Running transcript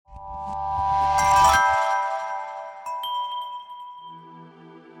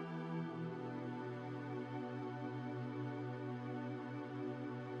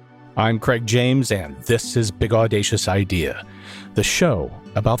I'm Craig James, and this is Big Audacious Idea, the show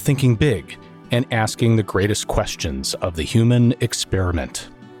about thinking big and asking the greatest questions of the human experiment.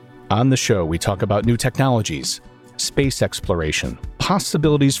 On the show, we talk about new technologies, space exploration,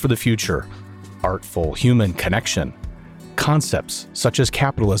 possibilities for the future, artful human connection, concepts such as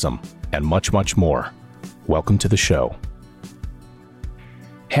capitalism, and much, much more. Welcome to the show.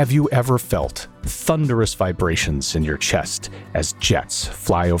 Have you ever felt thunderous vibrations in your chest as jets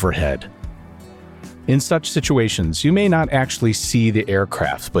fly overhead? In such situations, you may not actually see the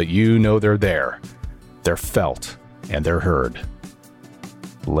aircraft, but you know they're there. They're felt and they're heard.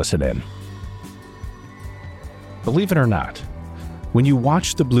 Listen in. Believe it or not, when you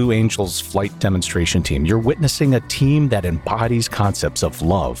watch the Blue Angels flight demonstration team, you're witnessing a team that embodies concepts of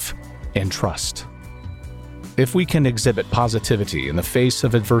love and trust. If we can exhibit positivity in the face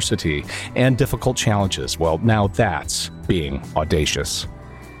of adversity and difficult challenges, well, now that's being audacious.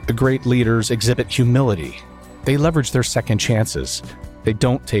 The great leaders exhibit humility. They leverage their second chances. They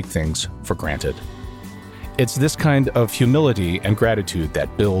don't take things for granted. It's this kind of humility and gratitude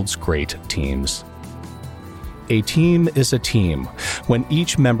that builds great teams. A team is a team when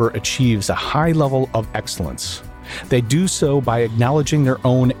each member achieves a high level of excellence. They do so by acknowledging their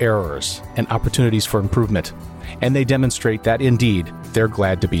own errors and opportunities for improvement, and they demonstrate that indeed they're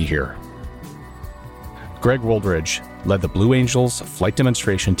glad to be here. Greg Wooldridge led the Blue Angels flight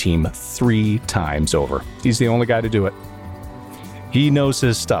demonstration team 3 times over. He's the only guy to do it. He knows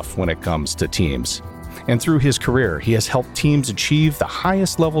his stuff when it comes to teams, and through his career, he has helped teams achieve the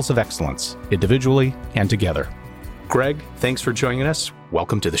highest levels of excellence, individually and together. Greg, thanks for joining us.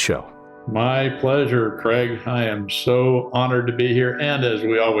 Welcome to the show. My pleasure, Craig. I am so honored to be here. And as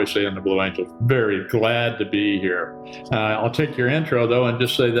we always say in the Blue Angels, very glad to be here. I'll take your intro, though, and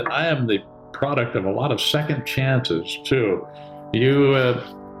just say that I am the product of a lot of second chances, too. You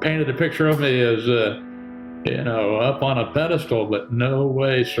painted a picture of me as, up on a pedestal, but no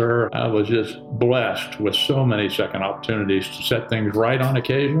way, sir. I was just blessed with so many second opportunities to set things right on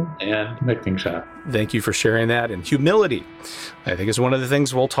occasion and make things happen. Thank you for sharing that. And humility, I think, is one of the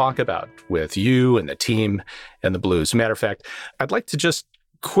things we'll talk about with you and the team and the Blues. As a matter of fact, I'd like to just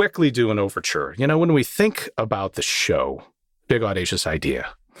quickly do an overture. When we think about the show, Big Audacious Idea,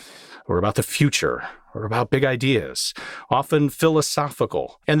 or about the future, or about big ideas, often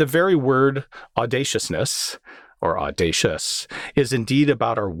philosophical. And the very word audaciousness, or audacious, is indeed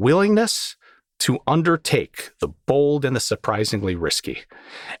about our willingness to undertake the bold and the surprisingly risky.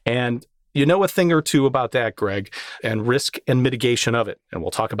 And you know a thing or two about that, Greg, and risk and mitigation of it. And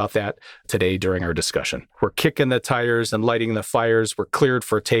we'll talk about that today during our discussion. We're kicking the tires and lighting the fires. We're cleared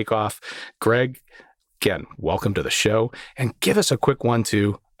for takeoff. Greg, again, welcome to the show. And give us a quick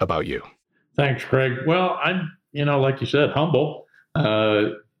 1-2 about you. Thanks, Craig. Well, I'm, like you said, humble,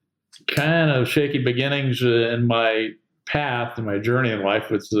 kind of shaky beginnings in my path, in my journey in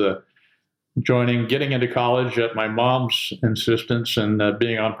life with getting into college at my mom's insistence and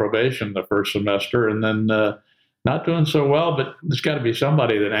being on probation the first semester, and then not doing so well, but there's got to be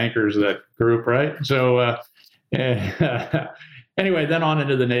somebody that anchors that group, right? So anyway, then on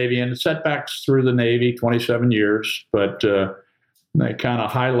into the Navy, and setbacks through the Navy, 27 years, but they kind of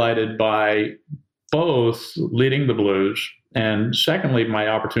highlighted by both leading the Blues and secondly, my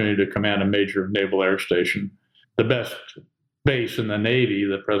opportunity to command a major naval air station, the best base in the Navy,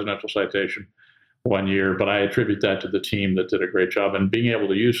 the Presidential Citation, 1 year. But I attribute that to the team that did a great job and being able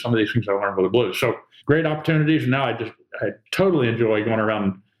to use some of these things I learned with the Blues. So great opportunities. And now I totally enjoy going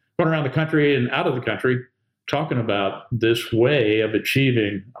around the country and out of the country, talking about this way of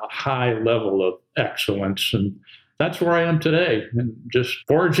achieving a high level of excellence. And that's where I am today, and just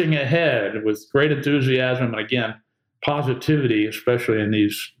forging ahead with great enthusiasm and, again, positivity, especially in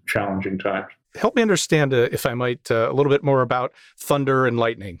these challenging times. Help me understand, if I might, a little bit more about thunder and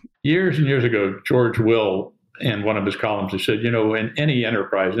lightning. Years and years ago, George Will, in one of his columns, he said, in any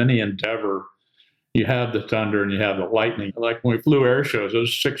enterprise, any endeavor, you have the thunder and you have the lightning. Like when we flew air shows,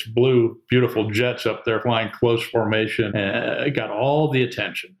 those 6 blue, beautiful jets up there flying close formation, and it got all the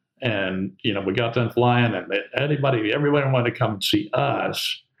attention. And, we got done flying, and everybody wanted to come and see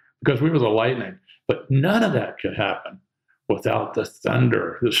us because we were the lightning. But none of that could happen without the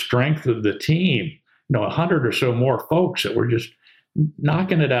thunder, the strength of the team. 100 or so more folks that were just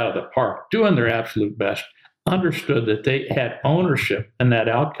knocking it out of the park, doing their absolute best, understood that they had ownership in that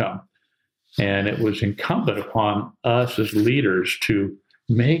outcome. And it was incumbent upon us as leaders to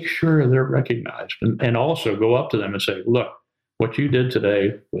make sure they're recognized and also go up to them and say, look, what you did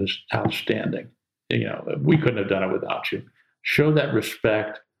today was outstanding. We couldn't have done it without you. Show that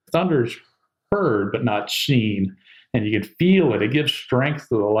respect. Thunder's heard but not seen. and you can feel it. It gives strength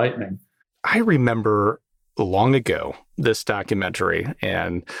to the lightning. I remember long ago this documentary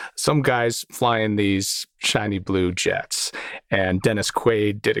and some guys flying these shiny blue jets, and Dennis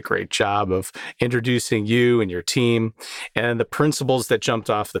Quaid did a great job of introducing you and your team and the principles that jumped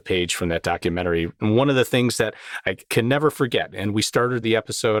off the page from that documentary. And one of the things that I can never forget, and we started the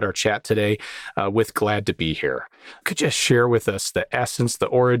episode, our chat today, with glad to be here. Could you share with us the essence, the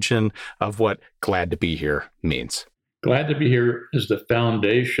origin of what glad to be here means? Glad to be here is the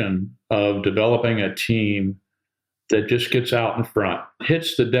foundation of developing a team that just gets out in front,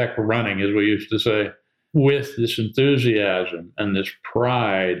 hits the deck running, as we used to say, with this enthusiasm and this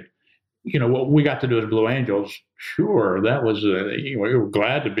pride. What we got to do as Blue Angels, sure, that was, we were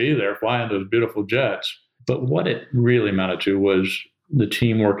glad to be there flying those beautiful jets. But what it really amounted to was the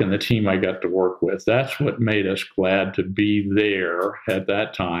teamwork and the team I got to work with. That's what made us glad to be there at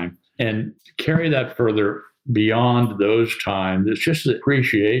that time. And carry that further beyond those times, it's just the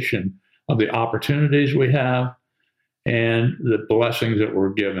appreciation of the opportunities we have and the blessings that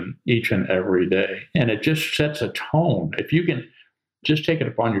we're given each and every day. And it just sets a tone. If you can just take it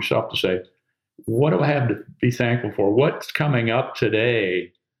upon yourself to say, what do I have to be thankful for? What's coming up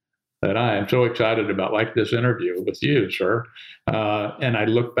today that I am so excited about, like this interview with you, sir? And I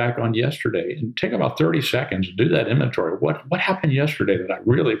look back on yesterday and take about 30 seconds to do that inventory. What happened yesterday that I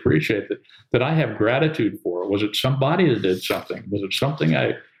really appreciate, that I have gratitude for? Was it somebody that did something? Was it something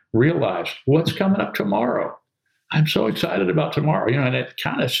I realized? What's coming up tomorrow? I'm so excited about tomorrow, and it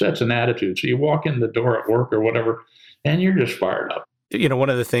kind of sets an attitude. So you walk in the door at work or whatever, and you're just fired up. One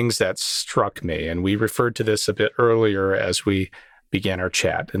of the things that struck me, and we referred to this a bit earlier as we began our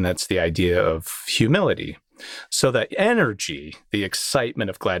chat, and that's the idea of humility. So that energy, the excitement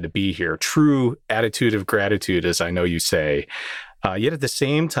of glad to be here, true attitude of gratitude, as I know you say, yet at the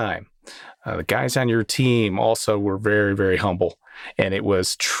same time, the guys on your team also were very, very humble. And it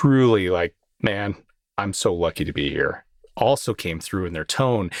was truly like, man, I'm so lucky to be here. Also came through in their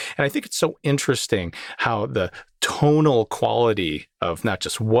tone. And I think it's so interesting how the tonal quality of not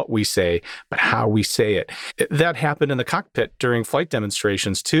just what we say, but how we say it. That happened in the cockpit during flight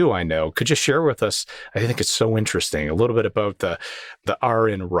demonstrations too, I know. Could you share with us, I think it's so interesting, a little bit about the R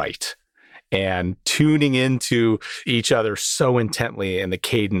in right and tuning into each other so intently and the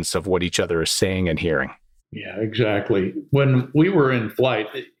cadence of what each other is saying and hearing. Yeah, exactly. When we were in flight,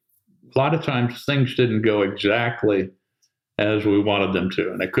 a lot of times things didn't go exactly as we wanted them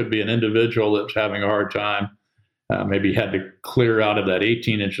to. And it could be an individual that's having a hard time. Maybe had to clear out of that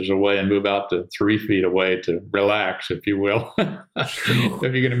 18 inches away and move out to 3 feet away to relax, if you will,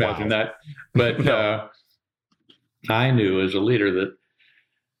 if you can imagine that. But I knew as a leader that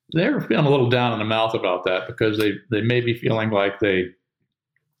they were feeling a little down in the mouth about that because they may be feeling like they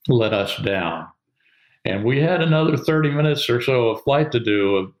let us down. And we had another 30 minutes or so of flight to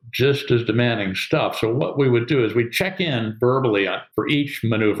do of just as demanding stuff. So what we would do is we'd check in verbally for each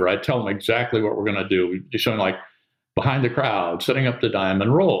maneuver. I'd tell them exactly what we're going to do. We'd do something like behind the crowd, setting up the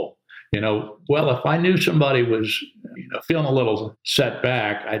diamond roll. Well, if I knew somebody was feeling a little set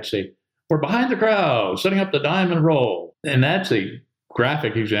back, I'd say, we're behind the crowd, setting up the diamond roll. And that's a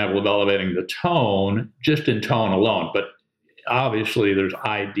graphic example of elevating the tone, just in tone alone. But obviously there's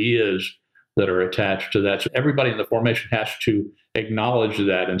ideas that are attached to that. So everybody in the formation has to acknowledge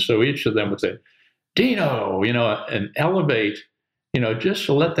that. And so each of them would say, Dino, and elevate, just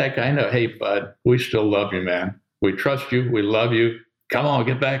to let that guy know, hey, bud, we still love you, man. We trust you. We love you. Come on,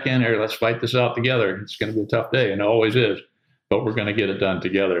 get back in here. Let's fight this out together. It's going to be a tough day, and it always is, but we're going to get it done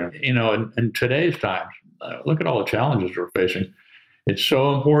together. In today's times, look at all the challenges we're facing. It's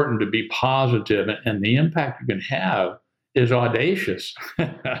so important to be positive, and the impact you can have is audacious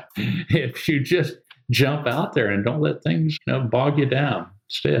if you just jump out there and don't let things bog you down.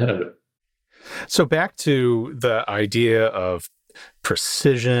 Stay ahead of it. So back to the idea of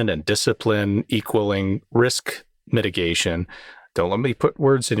precision and discipline equaling risk mitigation. Don't let me put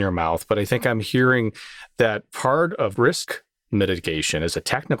words in your mouth, but I think I'm hearing that part of risk mitigation is a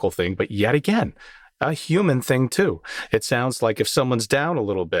technical thing, but yet again, a human thing too. It sounds like if someone's down a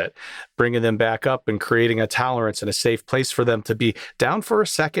little bit, bringing them back up and creating a tolerance and a safe place for them to be down for a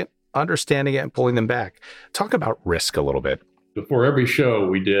second, understanding it and pulling them back. Talk about risk a little bit. Before every show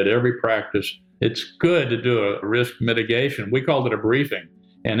we did, every practice, it's good to do a risk mitigation. We called it a briefing.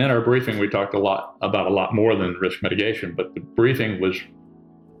 And in our briefing, we talked about a lot more than risk mitigation, but the briefing was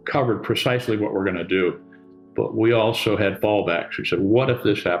covered precisely what we're going to do. But we also had fallbacks. We said, what if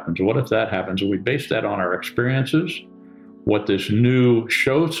this happens? What if that happens? And we based that on our experiences, what this new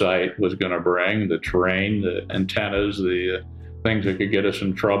show site was going to bring, the terrain, the antennas, the things that could get us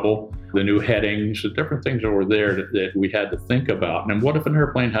in trouble, the new headings, the different things that were there that we had to think about. And what if an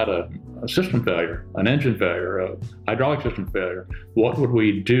airplane had a system failure, an engine failure, a hydraulic system failure? What would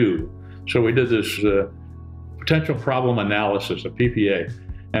we do? So we did this potential problem analysis, a PPA,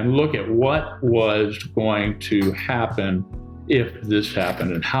 and look at what was going to happen if this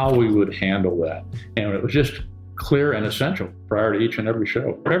happened and how we would handle that. And it was just clear and essential prior to each and every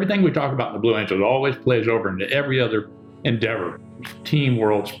show. Everything we talk about in the Blue Angels always plays over into every other endeavor, team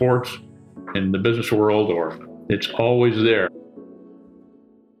world, sports, in the business world, or it's always there.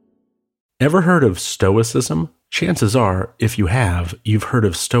 Ever heard of Stoicism? Chances are, if you have, you've heard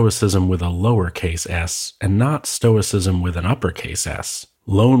of Stoicism with a lowercase s and not Stoicism with an uppercase S.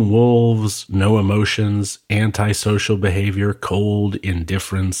 Lone wolves, no emotions, antisocial behavior, cold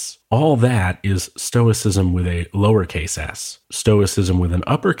indifference. All that is Stoicism with a lowercase s. Stoicism with an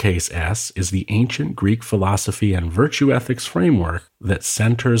uppercase S is the ancient Greek philosophy and virtue ethics framework that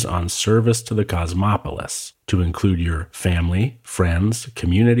centers on service to the cosmopolis, to include your family, friends,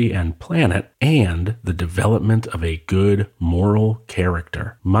 community, and planet, and the development of a good moral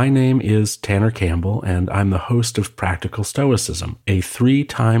character. My name is Tanner Campbell, and I'm the host of Practical Stoicism, a 3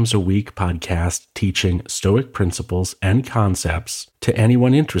 times a week podcast teaching Stoic principles and concepts to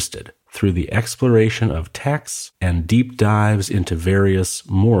anyone interested through the exploration of texts and deep dives into various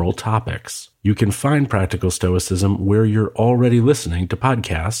moral topics. You can find Practical Stoicism where you're already listening to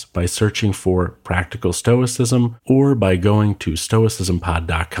podcasts by searching for Practical Stoicism or by going to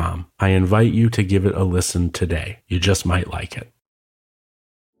stoicismpod.com. I invite you to give it a listen today. You just might like it.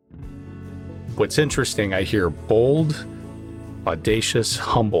 What's interesting, I hear bold, audacious,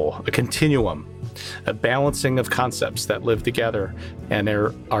 humble, a continuum, a balancing of concepts that live together and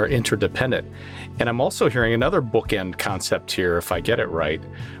are interdependent. And I'm also hearing another bookend concept here, if I get it right,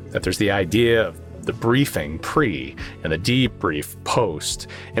 that there's the idea of the briefing pre and the debrief post.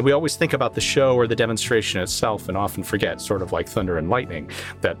 And we always think about the show or the demonstration itself and often forget, sort of like thunder and lightning,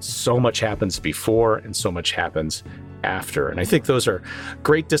 that so much happens before and so much happens after. And I think those are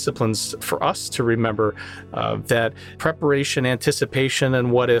great disciplines for us to remember, that preparation, anticipation,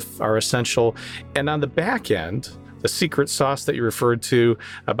 and what if are essential. And on the back end, the secret sauce that you referred to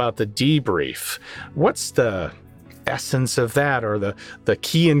about the debrief, what's the essence of that, or the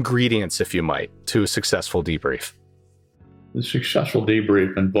key ingredients, if you might, to a successful debrief? The successful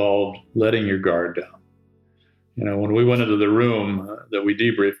debrief involved letting your guard down. You know, when we went into the room that we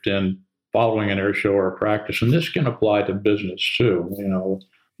debriefed in following an air show or a practice, and this can apply to business too. You know,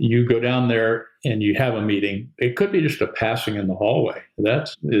 you go down there and you have a meeting. It could be just a passing in the hallway.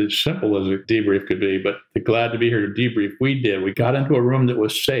 That's as simple as a debrief could be, but glad to be here to debrief. We did. We got into a room that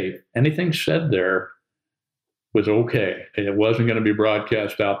was safe. Anything said there was okay. And it wasn't going to be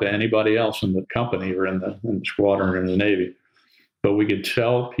broadcast out to anybody else in the company or in the squadron or in the Navy. But we could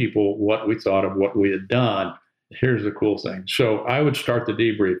tell people what we thought of what we had done. Here's the cool thing. So I would start the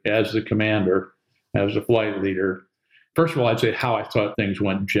debrief as the commander, as the flight leader. First of all, I'd say how I thought things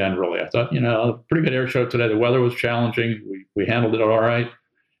went generally. I thought, a pretty good air show today. The weather was challenging. We handled it all right.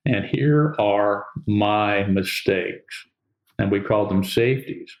 And here are my mistakes. And we called them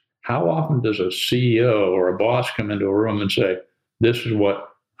safeties. How often does a CEO or a boss come into a room and say, this is what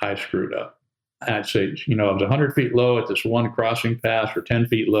I screwed up? I'd say, I was 100 feet low at this one crossing pass, or 10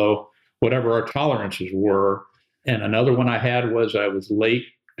 feet low, whatever our tolerances were. And another one I had was I was late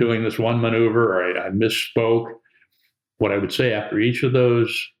doing this one maneuver, or I misspoke. What I would say after each of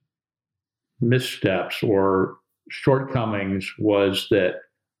those missteps or shortcomings was that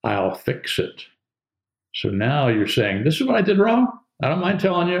I'll fix it. So now you're saying, this is what I did wrong. I don't mind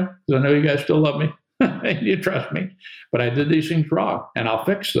telling you, because I know you guys still love me. You trust me. But I did these things wrong, and I'll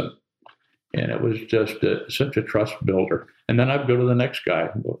fix them. And it was just such a trust builder. And then I'd go to the next guy,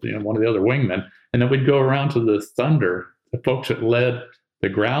 one of the other wingmen, and then we'd go around to the Thunder, the folks that led the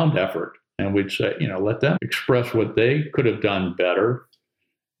ground effort, and we'd say, let them express what they could have done better.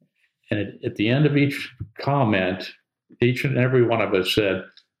 And at the end of each comment, each and every one of us said,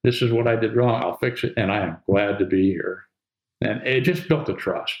 this is what I did wrong, I'll fix it, and I am glad to be here. And it just built a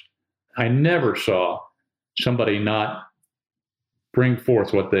trust. I never saw somebody not bring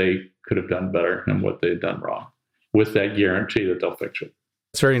forth what they could have done better and what they'd done wrong, with that guarantee that they'll fix it.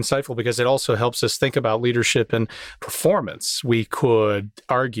 It's very insightful because it also helps us think about leadership and performance. We could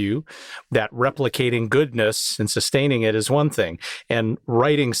argue that replicating goodness and sustaining it is one thing, and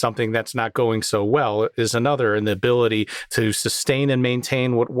writing something that's not going so well is another, and the ability to sustain and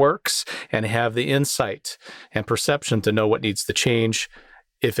maintain what works and have the insight and perception to know what needs to change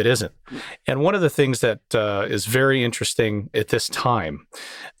if it isn't. And one of the things that is very interesting at this time,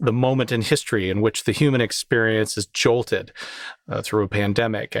 the moment in history in which the human experience is jolted through a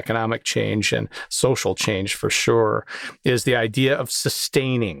pandemic, economic change, and social change for sure, is the idea of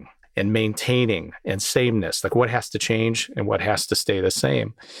sustaining and maintaining and sameness, like what has to change and what has to stay the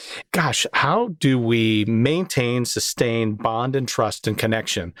same. Gosh, how do we maintain, sustain bond and trust and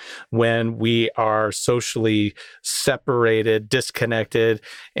connection when we are socially separated, disconnected?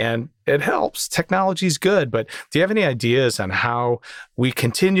 And it helps. Technology is good, but do you have any ideas on how we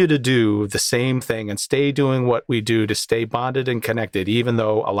continue to do the same thing and stay doing what we do to stay bonded and connected, even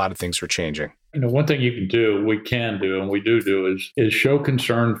though a lot of things are changing? One thing you can do, we can do, and we do is show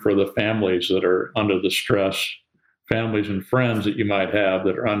concern for the families that are under the stress, families and friends that you might have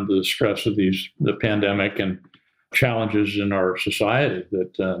that are under the stress of the pandemic and challenges in our society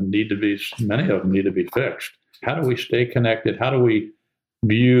that many of them need to be fixed. How do we stay connected? How do we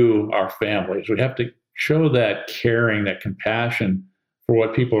view our families? We have to show that caring, that compassion for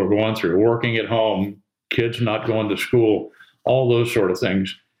what people are going through, working at home, kids not going to school, all those sort of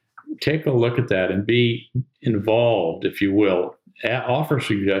things. Take a look at that and be involved, if you will. Offer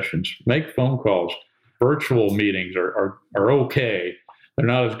suggestions, make phone calls. Virtual meetings are okay. They're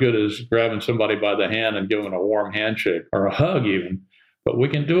not as good as grabbing somebody by the hand and giving a warm handshake or a hug even, but we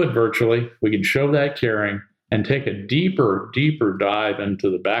can do it virtually. We can show that caring and take a deeper dive into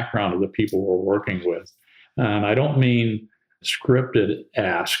the background of the people we're working with. And I don't mean scripted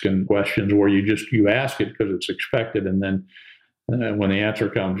ask and questions where you ask it because it's expected, and then when the answer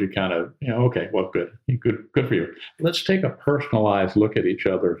comes, you kind of, okay, well, good for you. Let's take a personalized look at each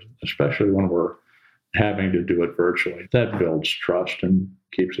other, especially when we're having to do it virtually. That builds trust and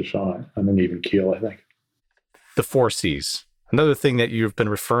keeps us on an even keel, I think. The 4 C's. Another thing that you've been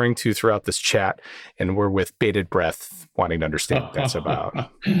referring to throughout this chat, and we're with bated breath wanting to understand what that's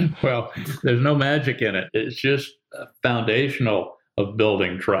about. Well, there's no magic in it. It's just foundational of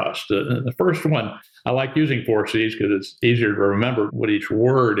building trust. The first one, I like using 4 C's because it's easier to remember what each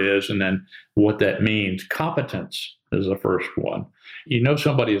word is and then what that means. Competence is the first one.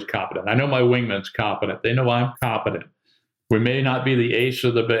 Somebody is competent. I know my wingman's competent. They know I'm competent. We may not be the ace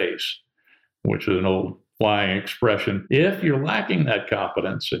of the base, which is an old flying expression. If you're lacking that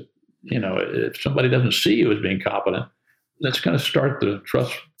competence, if somebody doesn't see you as being competent, that's going to start the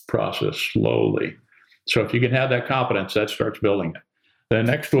trust process slowly. So if you can have that competence, that starts building it. The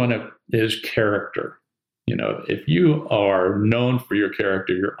next one is character. If you are known for your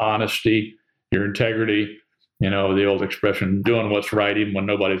character, your honesty, your integrity, the old expression, doing what's right even when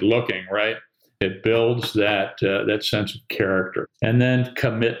nobody's looking, right? It builds that sense of character. And then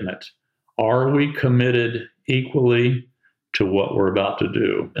commitment. Are we committed equally to what we're about to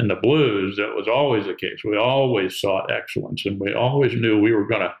do? In the Blues, that was always the case. We always sought excellence, and we always knew we were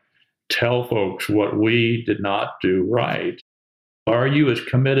going to tell folks what we did not do right. Are you as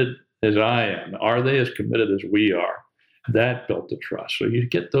committed as I am? Are they as committed as we are? That built the trust. So you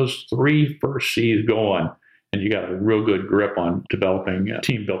get those 3 first C's going, and you got a real good grip on developing a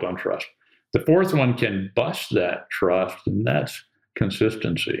team built on trust. The fourth one can bust that trust, and that's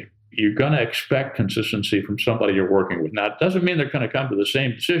consistency. You're going to expect consistency from somebody you're working with. Now, it doesn't mean they're going to come to the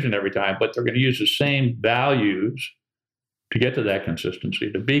same decision every time, but they're going to use the same values to get to that consistency,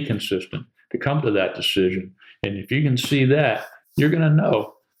 to be consistent, to come to that decision. And if you can see that, you're going to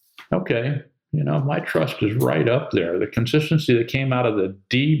know, okay, my trust is right up there. The consistency that came out of the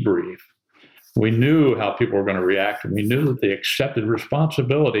debrief, we knew how people were going to react, and we knew that they accepted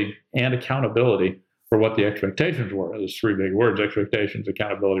responsibility and accountability for what the expectations were. Those 3 big words: expectations,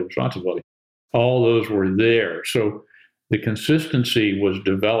 accountability, responsibility. All those were there. So the consistency was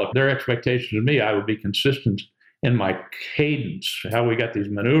developed. Their expectations of me, I would be consistent in my cadence, how we got these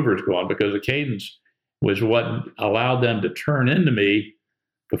maneuvers going, because the cadence was what allowed them to turn into me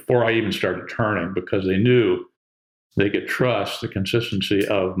before I even started turning, because they knew they could trust the consistency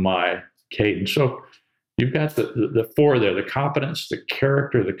of my cadence. So you've got the 4 there: the competence, the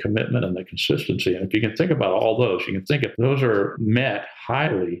character, the commitment, and the consistency. And if you can think about all those, you can think if those are met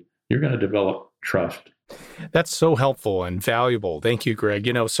highly, you're going to develop trust. That's so helpful and valuable. Thank you, Greg.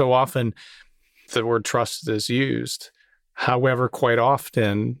 So often the word trust is used. However, quite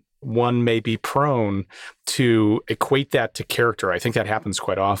often one may be prone to equate that to character. I think that happens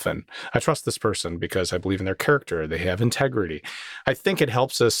quite often. I trust this person because I believe in their character. They have integrity. I think it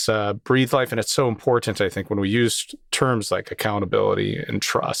helps us breathe life. And it's so important, I think, when we use terms like accountability and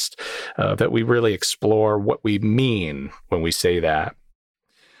trust, that we really explore what we mean when we say that.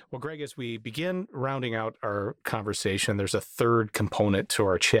 Well, Greg, as we begin rounding out our conversation, there's a third component to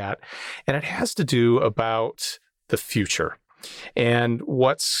our chat, and it has to do about the future. and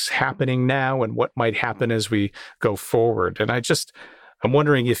what's happening now and what might happen as we go forward. And I'm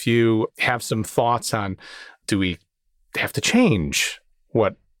wondering if you have some thoughts on, do we have to change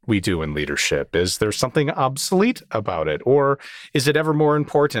what we do in leadership? Is there something obsolete about it? Or is it ever more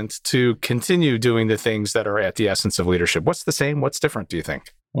important to continue doing the things that are at the essence of leadership? What's the same? What's different, do you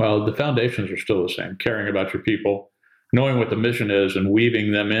think? Well, the foundations are still the same. Caring about your people, knowing what the mission is and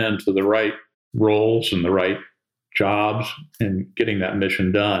weaving them into the right roles and the right jobs and getting that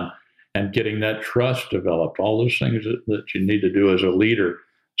mission done and getting that trust developed. All those things that you need to do as a leader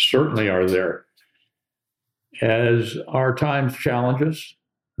certainly are there. As our times challenges,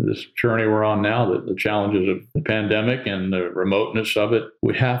 this journey we're on now, the challenges of the pandemic and the remoteness of it,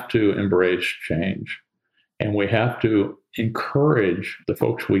 we have to embrace change. And we have to encourage the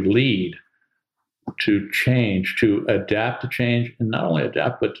folks we lead to change, to adapt to change, and not only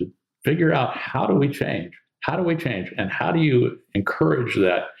adapt, but to figure out, how do we change? How do we change? And how do you encourage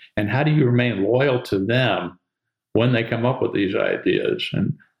that? And how do you remain loyal to them when they come up with these ideas?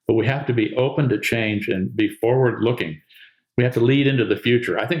 But we have to be open to change and be forward looking. We have to lead into the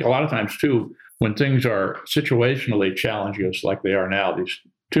future. I think a lot of times too, when things are situationally challenging us like they are now, these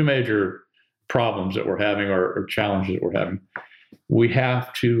two major problems that we're having or challenges that we're having, we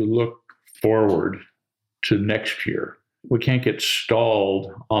have to look forward to next year. We can't get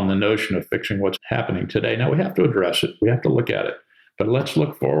stalled on the notion of fixing what's happening today. Now, we have to address it. We have to look at it. But let's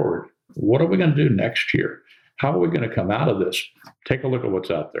look forward. What are we going to do next year? How are we going to come out of this? Take a look at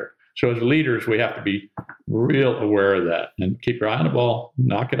what's out there. So as leaders, we have to be real aware of that and keep your eye on the ball,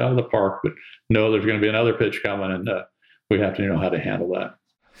 knock it out of the park, but know there's going to be another pitch coming, and we have to know how to handle that.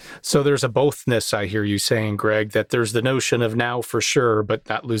 So there's a bothness, I hear you saying, Greg, that there's the notion of now for sure, but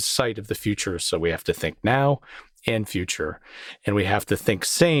not lose sight of the future. So we have to think now and future. And we have to think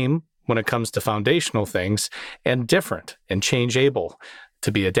same when it comes to foundational things and different and change able,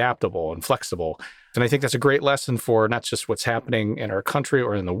 to be adaptable and flexible. And I think that's a great lesson for not just what's happening in our country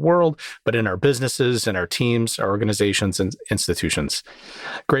or in the world, but in our businesses and our teams, our organizations and institutions.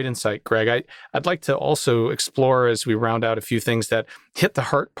 Great insight, Greg. I'd like to also explore, as we round out, a few things that hit the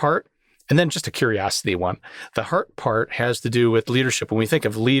heart part. And then just a curiosity one. The heart part has to do with leadership. When we think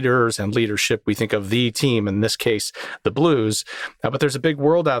of leaders and leadership, we think of the team, in this case, the Blues. But there's a big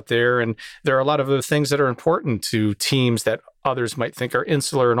world out there, and there are a lot of other things that are important to teams that others might think are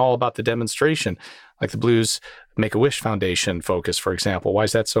insular and all about the demonstration, like the Blues Make-A-Wish Foundation focus, for example. Why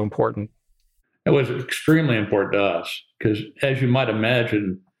is that so important? It was extremely important to us because, as you might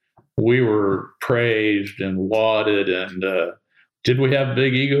imagine, we were praised and lauded and did we have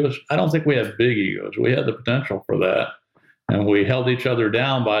big egos? I don't think we had big egos. We had the potential for that. And we held each other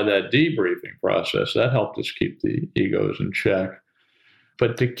down by that debriefing process. That helped us keep the egos in check.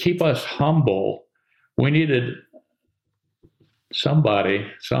 But to keep us humble, we needed somebody,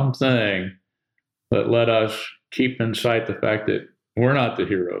 something that let us keep in sight the fact that we're not the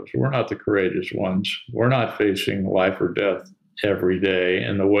heroes. We're not the courageous ones. We're not facing life or death every day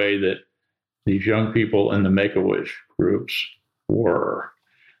in the way that these young people in the Make-A-Wish groups were.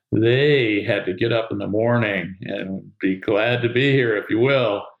 They had to get up in the morning and be glad to be here, if you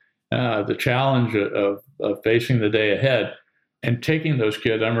will. The challenge of facing the day ahead and taking those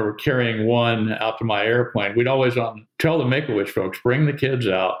kids. I remember carrying one out to my airplane. We'd always tell the Make-A-Wish folks, bring the kids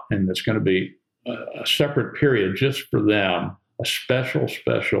out, and it's going to be a separate period just for them, a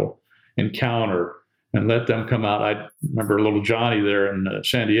special encounter, and let them come out. I remember little Johnny there in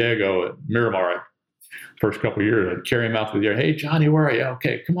San Diego at Miramar. First couple of years, I'd carry him out to the air. Hey, Johnny, where are you?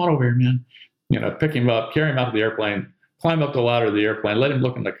 Okay, come on over here, man. Pick him up, carry him out to the airplane, climb up the ladder of the airplane, let him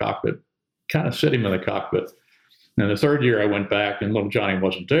look in the cockpit, kind of sit him in the cockpit. And the third year I went back and little Johnny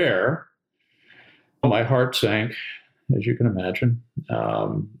wasn't there. My heart sank, as you can imagine.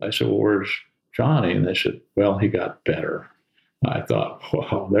 I said, well, where's Johnny? And they said, well, he got better. I thought,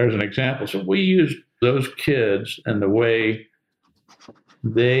 wow, there's an example. So we used those kids and the way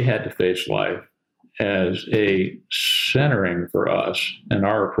they had to face life as a centering for us and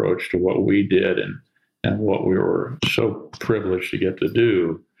our approach to what we did and what we were so privileged to get to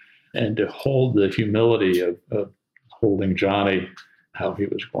do, and to hold the humility of holding Johnny, how he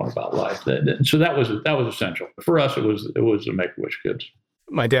was going about life. So that was essential. For us, it was the Make-A-Wish kids.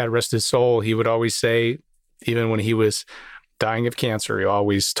 My dad, rest his soul, he would always say, even when he was dying of cancer, he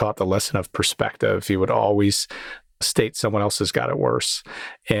always taught the lesson of perspective. He would always state someone else has got it worse.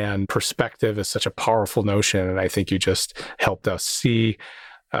 And perspective is such a powerful notion. And I think you just helped us see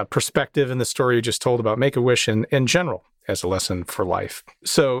perspective in the story you just told about Make-A-Wish in general as a lesson for life.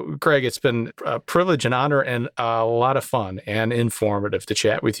 So, Greg, it's been a privilege and honor and a lot of fun and informative to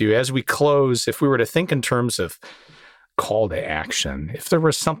chat with you. As we close, if we were to think in terms of call to action, if there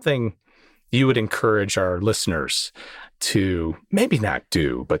was something you would encourage our listeners to maybe not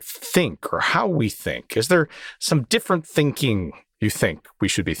do, but think, or how we think, is there some different thinking you think we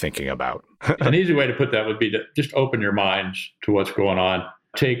should be thinking about? An easy way to put that would be to just open your minds to what's going on.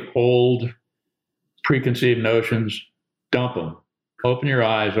 Take old preconceived notions, dump them. Open your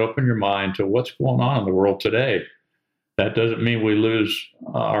eyes, open your mind to what's going on in the world today. That doesn't mean we lose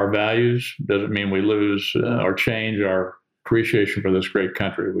our values, doesn't mean we lose or change our appreciation for this great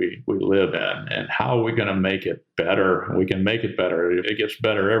country we live in. And how are we going to make it better? We can make it better. It gets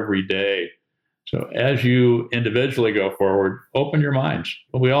better every day. So as you individually go forward, open your minds.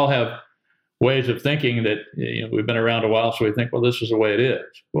 We all have ways of thinking that we've been around a while, so we think, well, this is the way it is.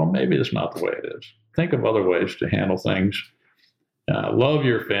 Well, maybe it's not the way it is. Think of other ways to handle things. Love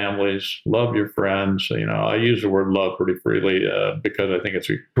your families, love your friends. I use the word love pretty freely because I think it's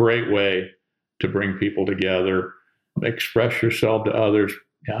a great way to bring people together. Express yourself to others.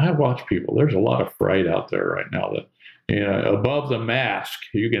 I watch people. There's a lot of fright out there right now that, above the mask,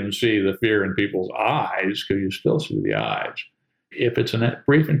 you can see the fear in people's eyes because you still see the eyes. If it's a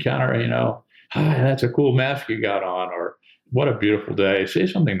brief encounter, hi, that's a cool mask you got on, or what a beautiful day. Say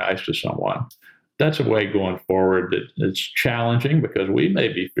something nice to someone. That's a way going forward that it's challenging because we may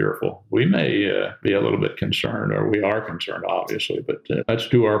be fearful. We may be a little bit concerned, or we are concerned, obviously, but let's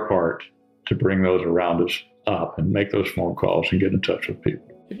do our part to bring those around us up and make those phone calls and get in touch with people.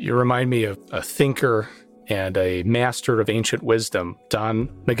 You remind me of a thinker and a master of ancient wisdom, Don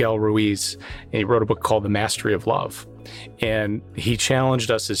Miguel Ruiz. And he wrote a book called The Mastery of Love. And he challenged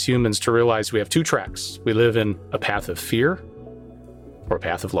us as humans to realize we have two tracks. We live in a path of fear or a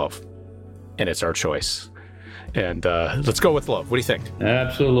path of love. And it's our choice. And let's go with love. What do you think?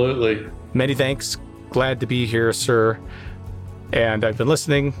 Absolutely. Many thanks. Glad to be here, sir. And I've been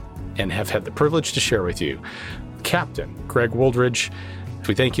listening and have had the privilege to share with you Captain Greg Wooldridge.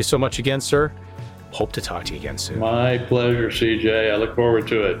 We thank you so much again, sir. Hope to talk to you again soon. My pleasure, CJ. I look forward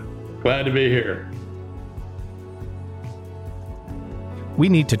to it. Glad to be here. We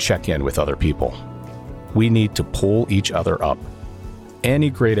need to check in with other people. We need to pull each other up. Any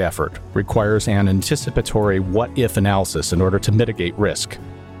great effort requires an anticipatory what-if analysis in order to mitigate risk.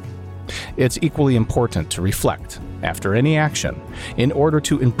 It's equally important to reflect after any action in order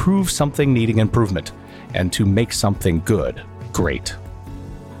to improve something needing improvement and to make something good great.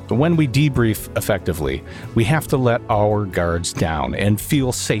 When we debrief effectively, we have to let our guards down and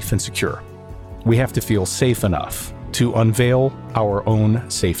feel safe and secure. We have to feel safe enough to unveil our own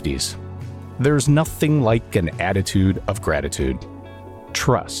safeties. There's nothing like an attitude of gratitude.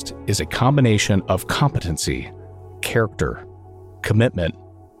 Trust is a combination of competency, character, commitment,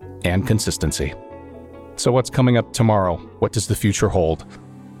 and consistency. So what's coming up tomorrow? What does the future hold?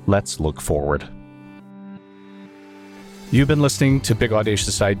 Let's look forward. You've been listening to Big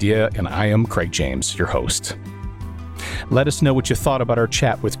Audacious Idea, and I am Craig James, your host. Let us know what you thought about our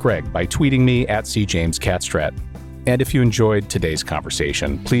chat with Greg by tweeting me at CJamesCatstrat. And if you enjoyed today's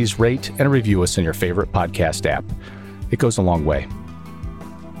conversation, please rate and review us in your favorite podcast app. It goes a long way.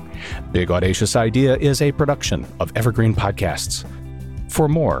 Big Audacious Idea is a production of Evergreen Podcasts. For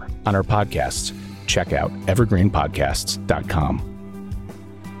more on our podcasts, check out evergreenpodcasts.com.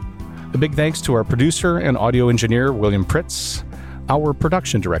 A big thanks to our producer and audio engineer, William Pritz, our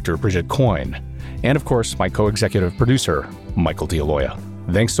production director, Bridget Coyne, and of course, my co-executive producer, Michael D'Aloia.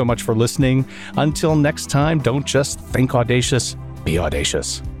 Thanks so much for listening. Until next time, don't just think audacious, be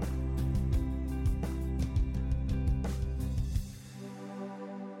audacious.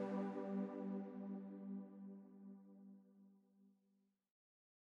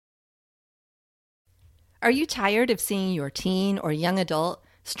 Are you tired of seeing your teen or young adult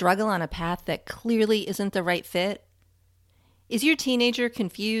struggle on a path that clearly isn't the right fit? Is your teenager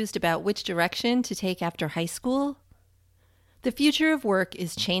confused about which direction to take after high school? The future of work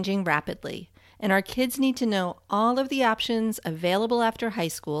is changing rapidly, and our kids need to know all of the options available after high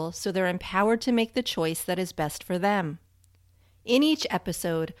school so they're empowered to make the choice that is best for them. In each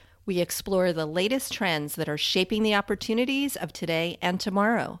episode, we explore the latest trends that are shaping the opportunities of today and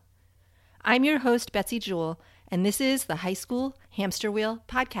tomorrow. I'm your host, Betsy Jewell, and this is the High School Hamster Wheel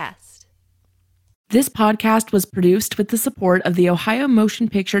Podcast. This podcast was produced with the support of the Ohio Motion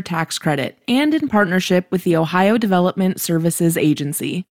Picture Tax Credit and in partnership with the Ohio Development Services Agency.